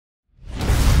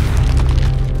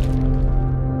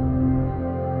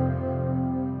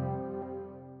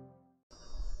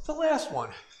last one,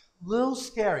 a little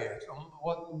scarier,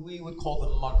 what we would call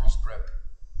the mugger's grip.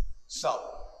 So,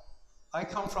 I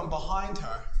come from behind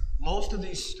her. Most of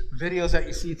these videos that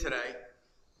you see today,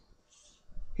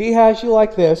 he has you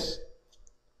like this.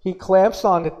 He clamps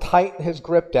on to tighten his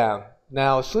grip down.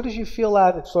 Now, as soon as you feel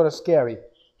that, it's sort of scary.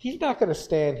 He's not going to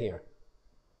stand here.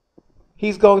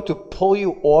 He's going to pull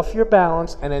you off your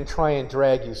balance and then try and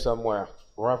drag you somewhere,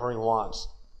 wherever he wants.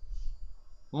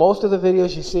 Most of the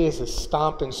videos you see is a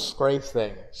stomp and scrape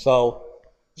thing. So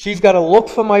she's got to look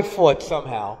for my foot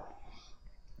somehow.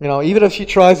 You know, even if she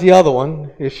tries the other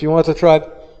one, if she wants to try,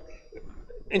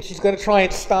 and she's going to try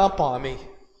and stomp on me.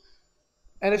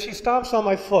 And if she stomps on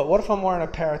my foot, what if I'm wearing a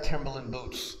pair of Timberland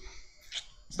boots?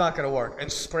 It's not going to work.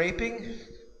 And scraping,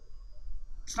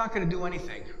 it's not going to do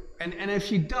anything. And if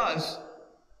she does,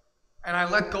 and I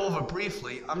let go of her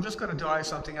briefly, I'm just going to try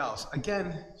something else.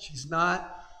 Again, she's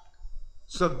not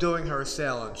subduing her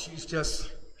assailant. She's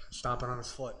just stomping on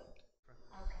his foot.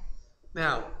 Okay.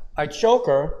 Now, I choke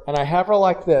her, and I have her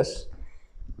like this,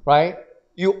 right?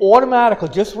 You automatically,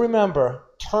 just remember,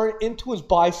 turn into his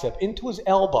bicep, into his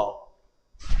elbow.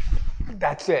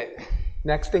 That's it.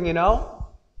 Next thing you know,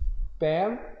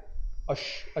 bam,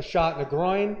 a shot in the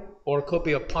groin, or it could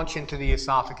be a punch into the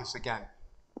esophagus again.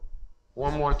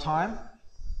 One more time.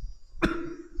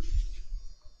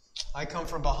 I come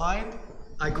from behind.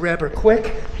 I grab her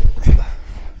quick.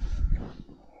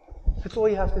 That's all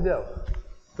you have to do.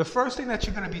 The first thing that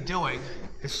you're going to be doing,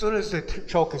 as soon as the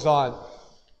choke is on,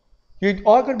 you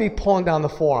are going to be pulling down the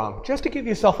forearm, just to give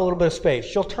yourself a little bit of space.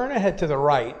 She'll turn her head to the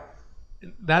right.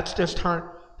 That's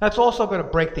also going to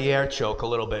break the air choke a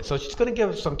little bit. So she's going to give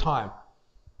it some time.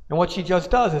 And what she just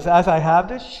does is, as I have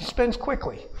this, she spins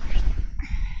quickly.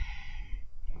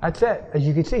 That's it. As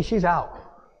you can see, she's out.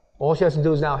 All she has to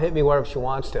do is now hit me wherever she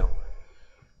wants to.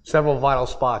 Several vital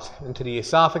spots, into the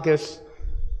esophagus,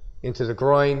 into the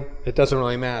groin. It doesn't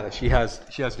really matter. She has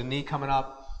the knee coming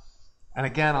up. And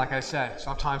again, like I said,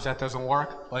 sometimes that doesn't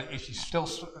work. But if she's still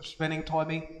spinning toward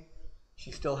me,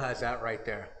 she still has that right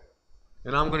there.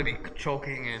 And I'm going to be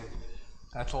choking, and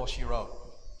that's all she wrote.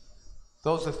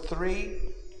 Those are 3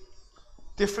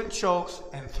 different chokes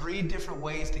and 3 different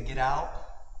ways to get out.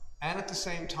 And at the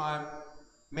same time,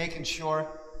 making sure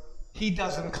he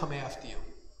doesn't come after you.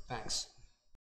 Thanks.